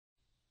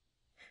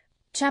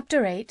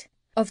Chapter 8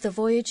 of The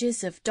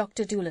Voyages of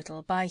Dr.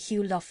 Dolittle by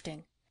Hugh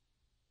Lofting.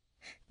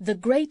 The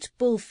Great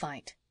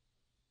Bullfight.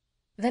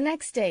 The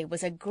next day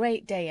was a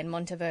great day in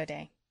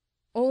Monteverde.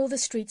 All the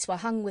streets were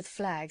hung with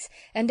flags,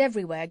 and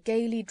everywhere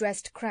gaily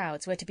dressed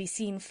crowds were to be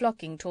seen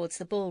flocking towards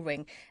the bull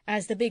ring,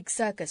 as the big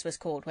circus was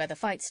called where the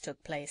fights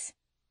took place.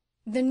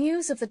 The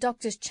news of the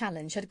doctor's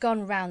challenge had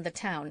gone round the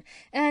town,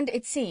 and,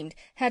 it seemed,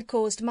 had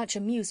caused much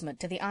amusement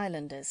to the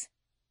islanders.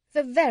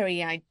 The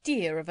very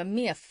idea of a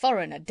mere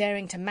foreigner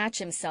daring to match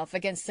himself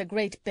against the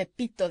great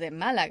Pepito de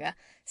Malaga!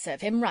 Serve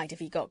him right if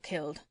he got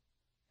killed.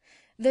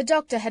 The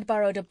doctor had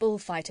borrowed a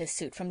bullfighter's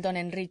suit from Don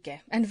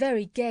Enrique, and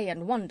very gay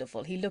and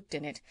wonderful he looked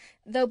in it,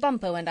 though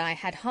Bumpo and I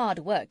had hard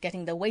work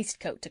getting the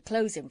waistcoat to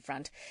close in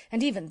front,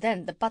 and even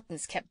then the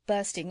buttons kept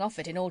bursting off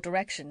it in all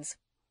directions.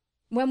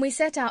 When we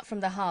set out from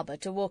the harbour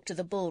to walk to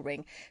the bull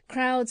ring,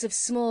 crowds of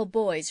small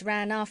boys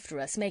ran after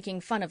us,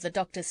 making fun of the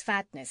doctor's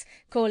fatness,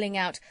 calling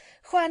out,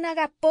 "Juan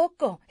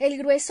Agapoco, el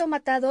grueso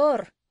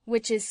matador,"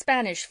 which is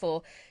Spanish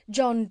for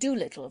John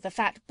Dolittle, the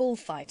fat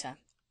bullfighter.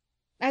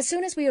 As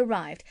soon as we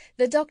arrived,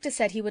 the doctor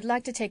said he would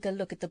like to take a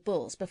look at the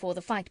bulls before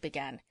the fight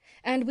began,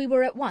 and we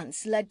were at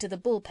once led to the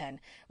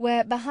bull-pen,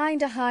 where,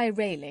 behind a high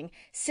railing,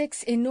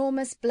 6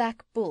 enormous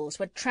black bulls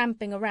were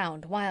tramping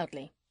around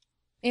wildly.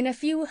 In a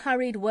few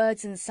hurried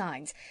words and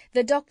signs,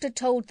 the doctor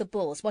told the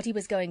bulls what he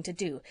was going to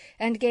do,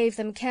 and gave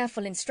them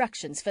careful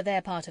instructions for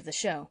their part of the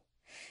show.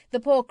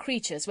 The poor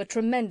creatures were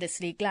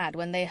tremendously glad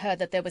when they heard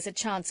that there was a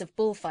chance of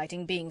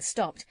bullfighting being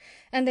stopped,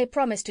 and they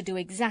promised to do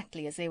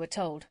exactly as they were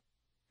told.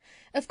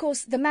 Of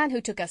course, the man who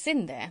took us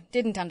in there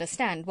didn't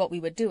understand what we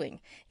were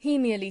doing. He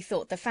merely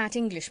thought the fat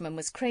Englishman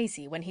was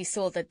crazy when he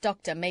saw the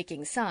doctor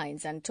making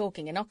signs and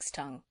talking in ox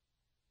tongue.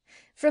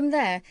 From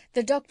there,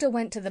 the doctor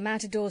went to the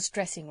matadors'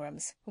 dressing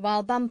rooms,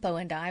 while Bumpo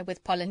and I,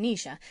 with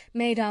Polynesia,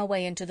 made our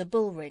way into the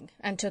bull ring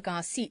and took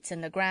our seats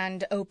in the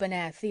grand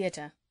open-air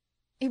theatre.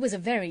 It was a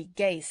very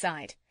gay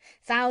sight.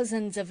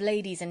 Thousands of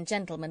ladies and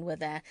gentlemen were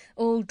there,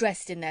 all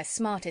dressed in their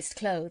smartest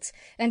clothes,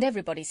 and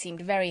everybody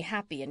seemed very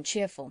happy and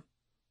cheerful.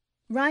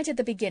 Right at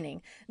the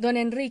beginning, Don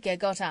Enrique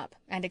got up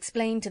and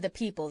explained to the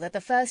people that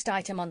the first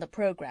item on the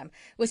programme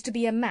was to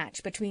be a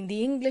match between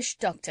the English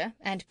doctor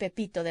and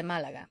Pepito de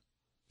Malaga.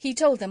 He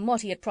told them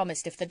what he had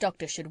promised if the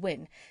doctor should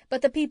win,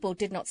 but the people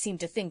did not seem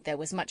to think there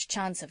was much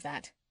chance of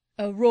that.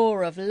 A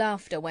roar of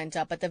laughter went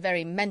up at the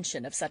very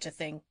mention of such a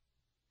thing.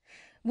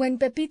 When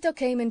Pepito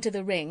came into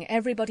the ring,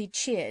 everybody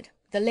cheered,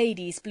 the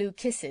ladies blew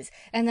kisses,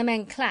 and the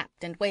men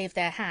clapped and waved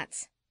their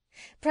hats.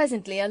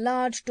 Presently a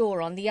large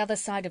door on the other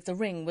side of the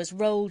ring was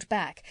rolled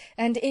back,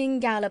 and in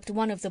galloped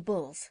one of the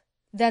bulls.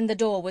 Then the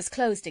door was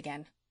closed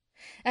again.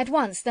 At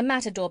once the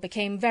matador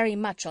became very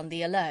much on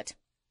the alert.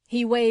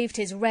 He waved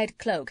his red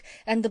cloak,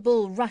 and the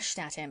bull rushed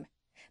at him.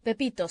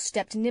 Pepito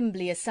stepped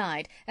nimbly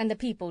aside, and the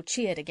people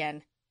cheered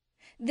again.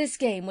 This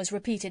game was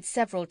repeated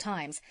several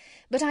times,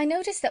 but I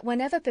noticed that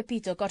whenever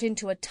Pepito got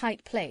into a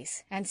tight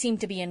place, and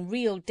seemed to be in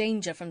real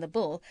danger from the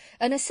bull,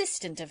 an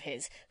assistant of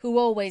his, who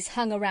always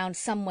hung around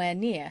somewhere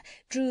near,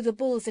 drew the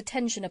bull's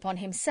attention upon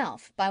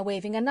himself by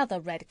waving another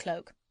red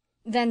cloak.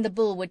 Then the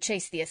bull would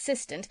chase the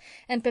assistant,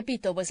 and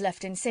Pepito was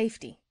left in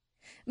safety.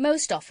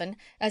 Most often,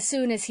 as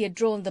soon as he had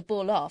drawn the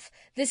bull off,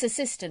 this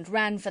assistant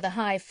ran for the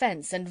high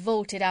fence and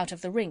vaulted out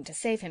of the ring to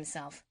save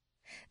himself.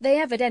 They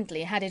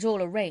evidently had it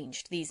all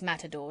arranged, these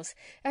matadors,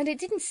 and it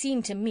didn't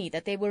seem to me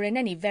that they were in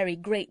any very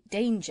great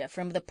danger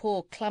from the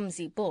poor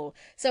clumsy bull,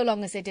 so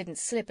long as they didn't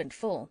slip and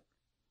fall.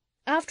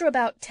 After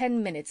about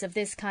 10 minutes of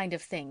this kind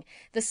of thing,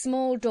 the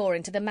small door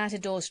into the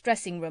matadors'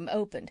 dressing-room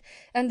opened,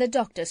 and the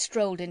doctor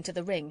strolled into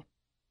the ring.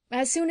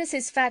 As soon as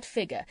his fat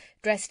figure,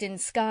 dressed in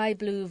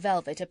sky-blue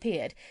velvet,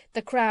 appeared,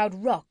 the crowd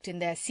rocked in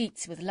their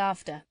seats with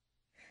laughter.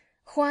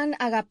 Juan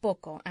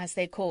Agapoco, as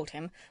they called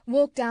him,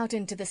 walked out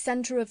into the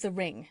centre of the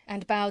ring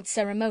and bowed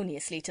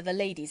ceremoniously to the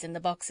ladies in the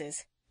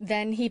boxes.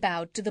 Then he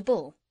bowed to the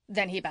bull.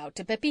 Then he bowed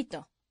to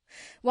Pepito.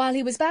 While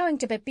he was bowing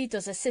to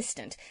Pepito's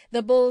assistant,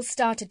 the bull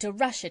started to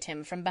rush at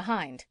him from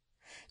behind.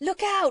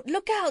 Look out!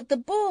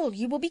 The bull!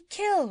 You will be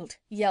killed!"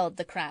 yelled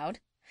the crowd.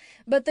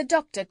 But the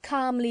doctor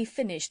calmly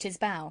finished his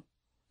bow.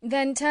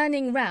 Then,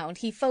 turning round,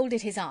 he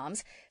folded his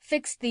arms,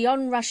 fixed the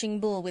onrushing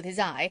bull with his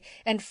eye,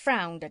 and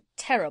frowned a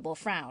terrible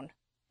frown.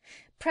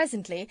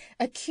 Presently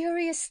a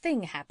curious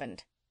thing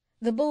happened.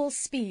 The bull's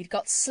speed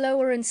got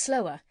slower and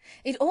slower.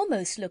 It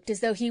almost looked as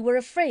though he were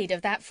afraid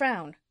of that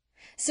frown.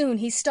 Soon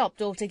he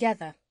stopped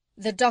altogether.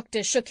 The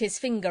doctor shook his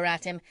finger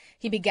at him.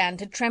 He began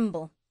to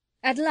tremble.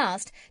 At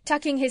last,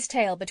 tucking his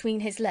tail between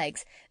his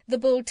legs, the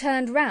bull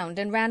turned round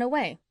and ran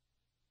away.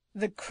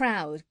 The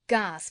crowd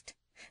gasped.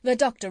 The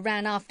doctor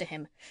ran after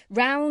him.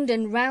 Round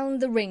and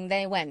round the ring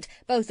they went,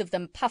 both of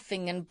them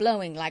puffing and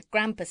blowing like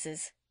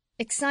grampuses.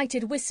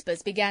 Excited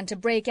whispers began to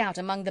break out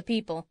among the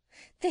people.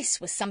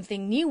 This was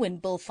something new in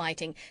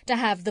bullfighting, to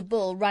have the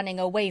bull running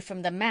away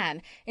from the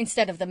man,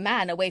 instead of the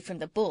man away from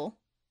the bull.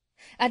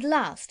 At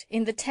last,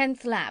 in the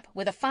 10th lap,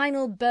 with a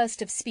final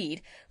burst of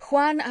speed,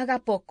 Juan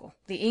Agapoco,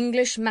 the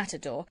English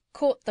matador,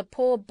 caught the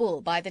poor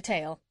bull by the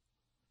tail.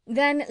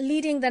 Then,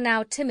 leading the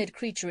now timid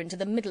creature into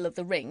the middle of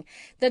the ring,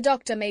 the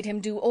doctor made him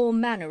do all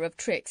manner of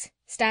tricks,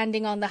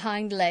 standing on the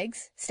hind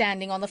legs,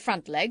 standing on the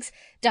front legs,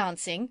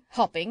 dancing,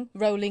 hopping,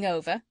 rolling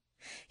over.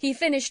 He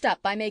finished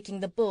up by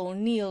making the bull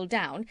kneel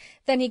down,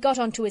 then he got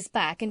onto his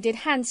back and did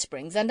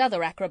handsprings and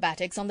other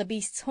acrobatics on the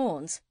beast's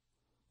horns.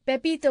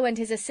 Pepito and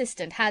his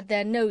assistant had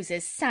their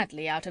noses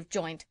sadly out of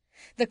joint.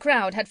 The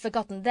crowd had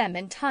forgotten them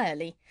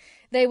entirely.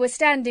 They were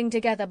standing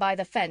together by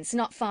the fence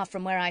not far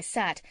from where I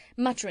sat,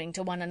 muttering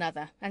to one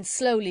another, and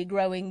slowly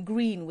growing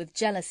green with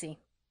jealousy.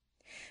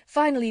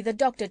 Finally the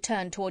doctor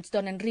turned towards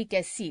Don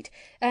Enrique's seat,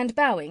 and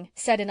bowing,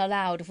 said in a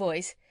loud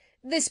voice,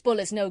 "This bull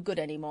is no good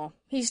any more.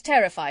 He's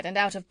terrified and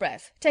out of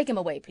breath. Take him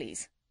away,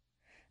 please."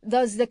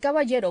 "Does the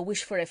caballero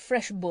wish for a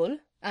fresh bull?"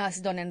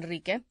 asked Don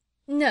Enrique.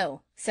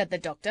 "No," said the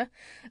doctor.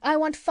 "I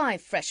want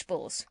 5 fresh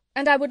bulls,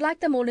 and I would like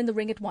them all in the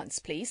ring at once,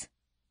 please."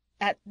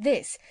 At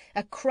this,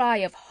 a cry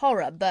of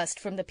horror burst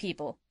from the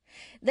people.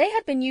 They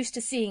had been used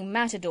to seeing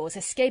matadors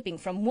escaping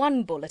from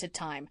 1 bull at a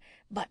time,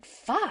 but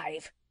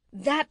 5!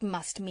 That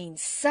must mean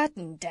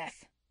certain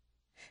death.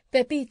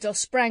 Pepito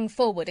sprang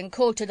forward and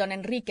called to Don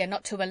Enrique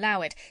not to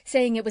allow it,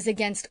 saying it was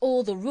against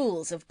all the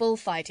rules of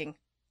bullfighting.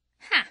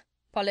 "Ha!"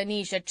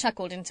 Polynesia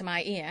chuckled into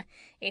my ear.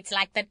 "It's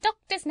like the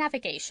doctor's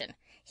navigation.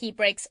 He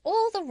breaks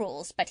all the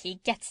rules, but he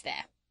gets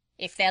there.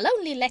 If they'll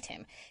only let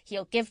him,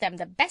 he'll give them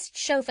the best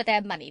show for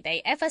their money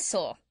they ever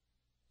saw."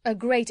 A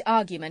great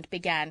argument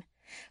began.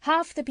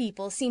 Half the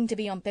people seemed to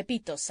be on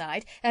Pepito's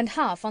side, and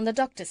half on the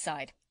doctor's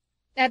side.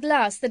 At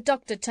last the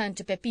doctor turned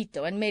to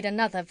Pepito and made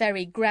another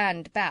very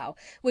grand bow,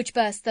 which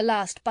burst the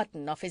last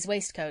button off his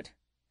waistcoat.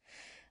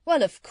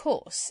 "Well, of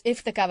course,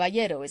 if the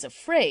caballero is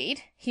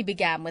afraid," he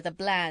began with a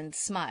bland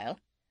smile.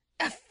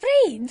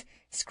 "Afraid!"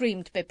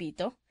 screamed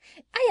Pepito.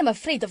 "I am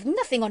afraid of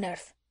nothing on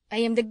earth. I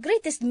am the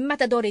greatest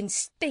matador in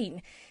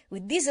Spain.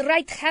 With this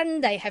right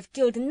hand I have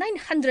killed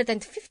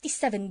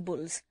 957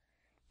 bulls.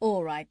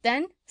 "All right,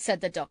 then," said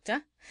the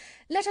doctor.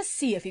 "Let us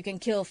see if you can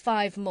kill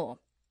 5 more.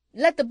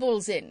 Let the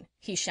bulls in,"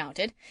 he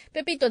shouted.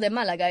 "Pepito de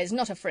Malaga is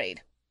not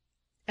afraid."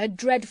 A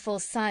dreadful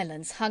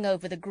silence hung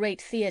over the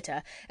great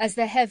theatre as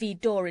the heavy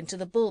door into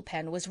the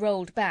bullpen was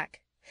rolled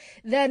back.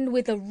 Then,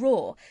 with a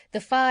roar,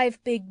 the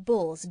 5 big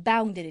bulls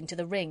bounded into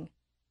the ring.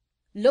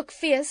 "Look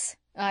fierce,"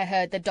 I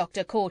heard the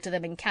doctor call to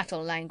them in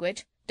cattle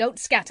language. "Don't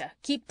scatter.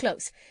 Keep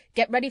close.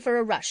 Get ready for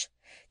a rush.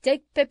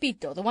 Take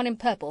Pepito, the one in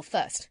purple,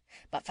 first.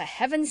 But for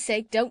heaven's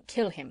sake, don't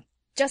kill him.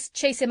 Just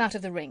chase him out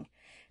of the ring.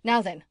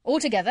 Now then, all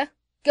together,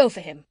 go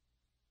for him."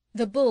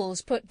 The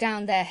bulls put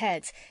down their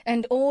heads,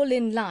 and all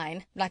in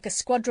line, like a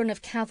squadron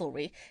of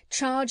cavalry,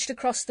 charged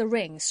across the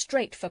ring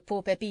straight for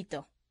poor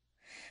Pepito.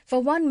 For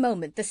one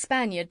moment the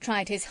Spaniard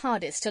tried his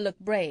hardest to look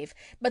brave,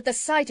 but the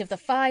sight of the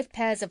 5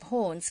 pairs of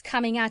horns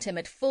coming at him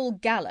at full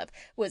gallop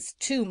was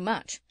too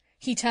much.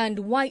 He turned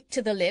white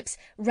to the lips,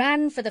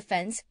 ran for the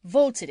fence,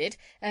 vaulted it,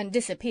 and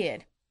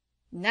disappeared.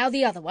 "Now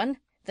the other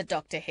one," the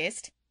doctor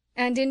hissed,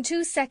 and in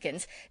 2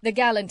 seconds the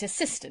gallant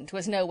assistant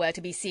was nowhere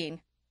to be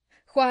seen.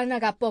 Juan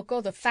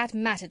Agapoco, the fat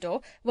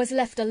matador, was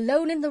left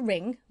alone in the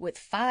ring with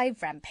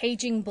 5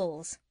 rampaging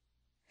bulls.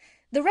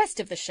 The rest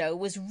of the show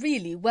was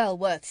really well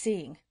worth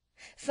seeing.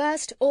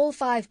 First, all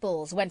 5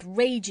 bulls went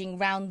raging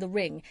round the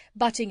ring,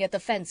 butting at the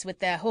fence with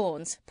their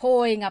horns,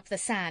 pawing up the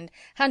sand,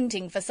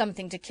 hunting for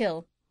something to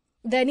kill.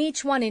 Then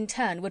each one in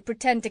turn would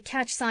pretend to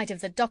catch sight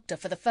of the doctor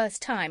for the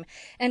first time,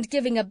 and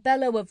giving a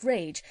bellow of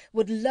rage,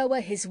 would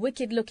lower his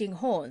wicked-looking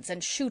horns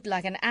and shoot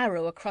like an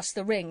arrow across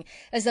the ring,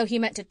 as though he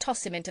meant to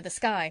toss him into the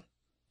sky.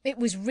 It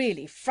was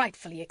really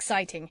frightfully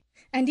exciting,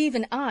 and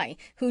even I,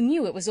 who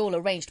knew it was all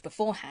arranged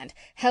beforehand,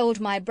 held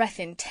my breath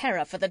in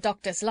terror for the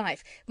doctor's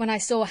life when I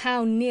saw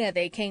how near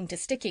they came to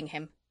sticking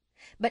him.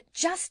 But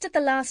just at the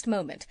last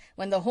moment,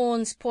 when the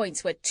horn's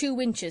points were 2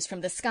 inches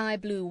from the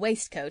sky-blue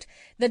waistcoat,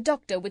 the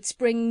doctor would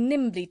spring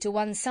nimbly to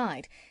one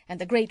side,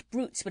 and the great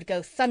brutes would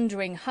go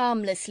thundering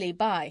harmlessly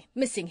by,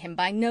 missing him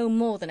by no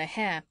more than a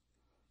hair.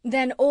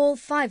 Then all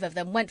 5 of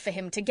them went for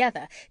him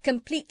together,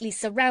 completely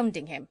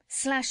surrounding him,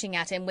 slashing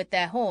at him with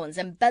their horns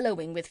and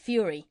bellowing with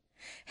fury.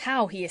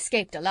 How he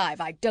escaped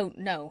alive, I don't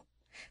know.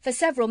 For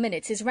several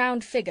minutes his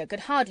round figure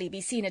could hardly be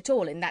seen at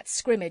all in that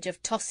scrimmage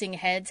of tossing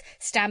heads,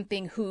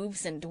 stamping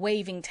hooves, and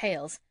waving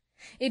tails.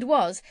 It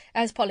was,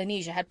 as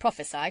Polynesia had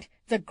prophesied,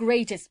 the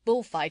greatest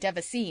bullfight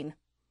ever seen.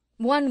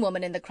 One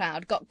woman in the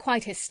crowd got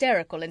quite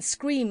hysterical and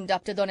screamed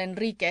up to Don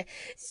Enrique,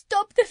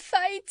 "Stop the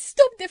fight!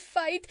 Stop the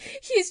fight!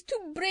 He is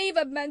too brave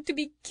a man to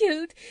be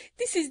killed.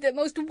 This is the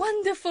most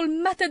wonderful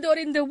matador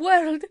in the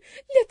world.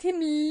 Let him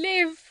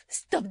live!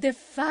 Stop the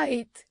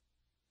fight!"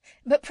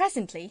 But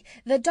presently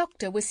the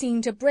doctor was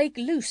seen to break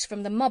loose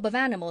from the mob of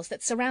animals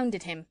that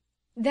surrounded him.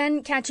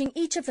 Then, catching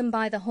each of them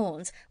by the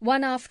horns,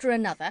 one after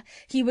another,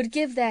 he would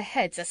give their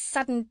heads a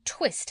sudden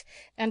twist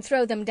and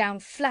throw them down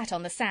flat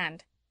on the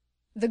sand.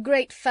 The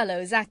great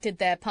fellows acted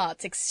their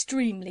parts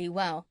extremely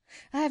well.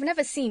 I have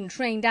never seen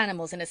trained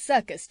animals in a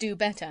circus do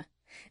better.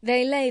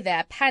 They lay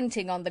there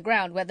panting on the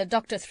ground where the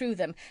doctor threw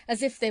them,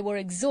 as if they were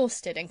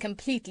exhausted and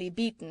completely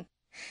beaten.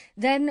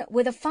 Then,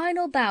 with a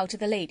final bow to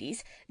the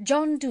ladies,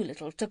 John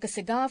Dolittle took a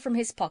cigar from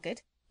his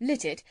pocket,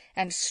 lit it,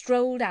 and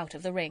strolled out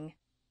of the ring.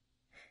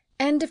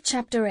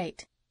 Chapter 9